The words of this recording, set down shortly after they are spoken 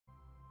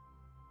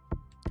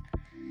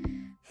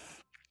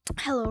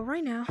Hello,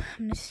 right now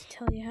I'm going to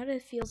tell you how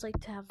it feels like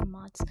to have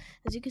mods.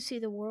 As you can see,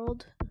 the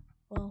world,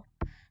 well,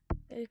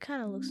 it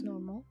kind of looks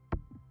normal.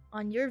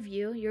 On your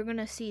view, you're going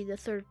to see the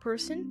third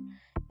person,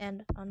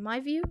 and on my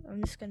view,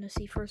 I'm just going to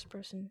see first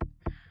person.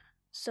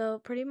 So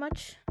pretty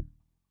much,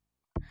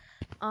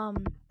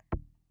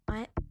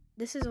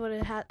 this is what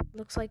it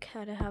looks like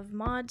how to have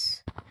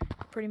mods.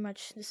 Pretty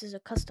much, this is a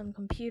custom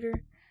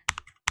computer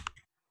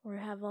where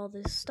I have all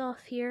this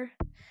stuff here,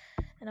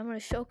 and I'm going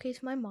to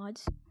showcase my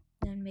mods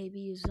and maybe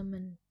use them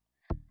in.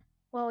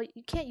 Well,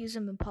 you can't use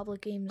them in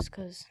public games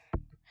because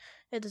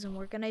it doesn't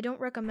work, and I don't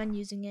recommend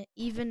using it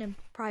even in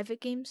private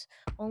games,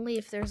 only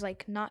if there's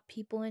like not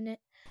people in it,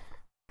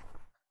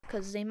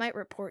 because they might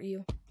report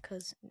you,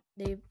 because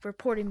they've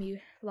reported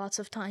me lots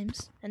of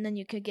times, and then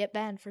you could get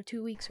banned for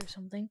 2 weeks or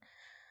something.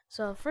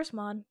 So first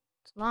mod,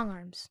 it's long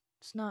arms.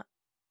 It's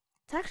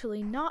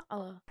actually not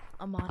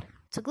a mod.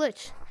 It's a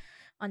glitch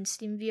on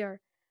Steam VR.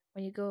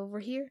 When you go over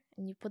here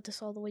and you put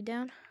this all the way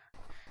down,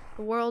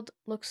 the world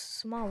looks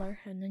smaller,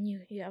 and then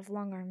you have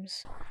long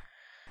arms.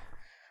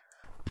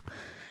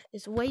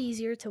 It's way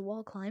easier to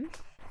wall climb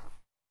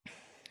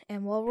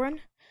and wall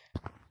run,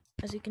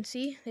 as you can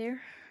see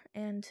there.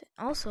 And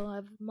also I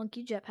have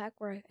monkey jetpack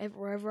where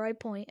wherever I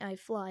point I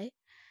fly.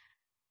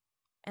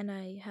 And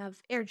I have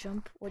air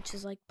jump, which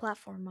is like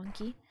platform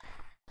monkey.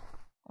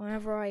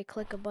 Whenever I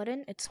click a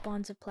button, it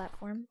spawns a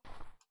platform.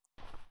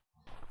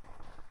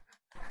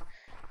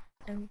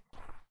 And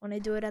when I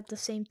do it at the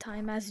same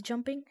time as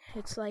jumping,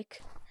 it's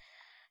like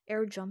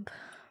air jump.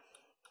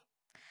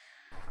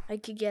 I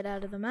could get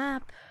out of the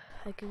map.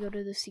 I could go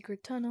to the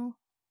secret tunnel.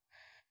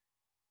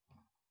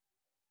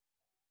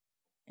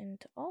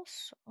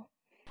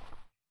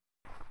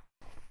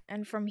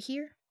 And from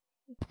here,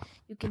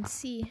 you can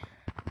see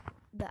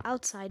the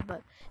outside,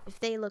 but if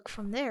they look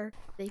from there,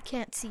 they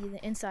can't see the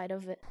inside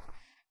of it.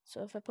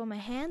 So if I put my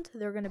hand,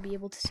 they're going to be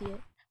able to see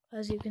it.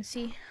 As you can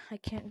see, I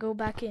can't go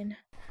back in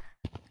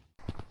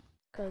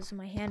because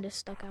my hand is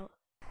stuck out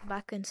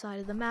back inside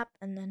of the map,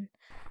 and then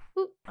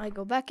I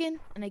go back in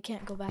and I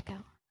can't go back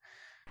out.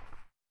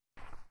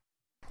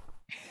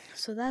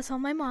 So that's all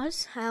my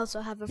mods. I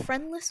also have a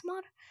friend list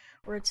mod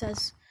where it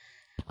says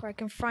where I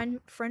can friend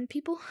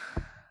people.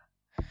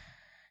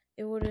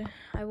 I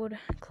would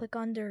click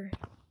on their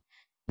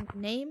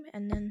name,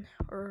 and then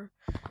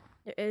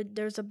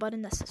there's a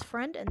button that says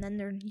friend, and then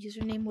their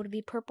username would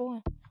be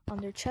purple on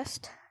their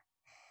chest.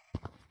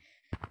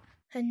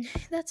 And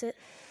that's it.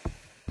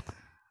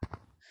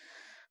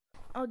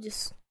 I'll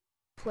just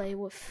play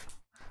with.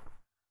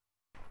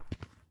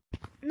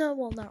 No,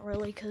 well, not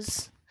really,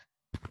 because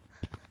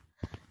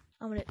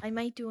I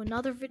might do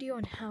another video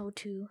on how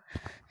to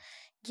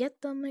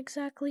get them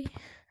exactly.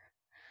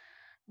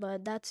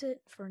 But that's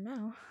it for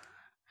now.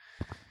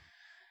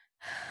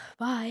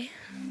 Bye.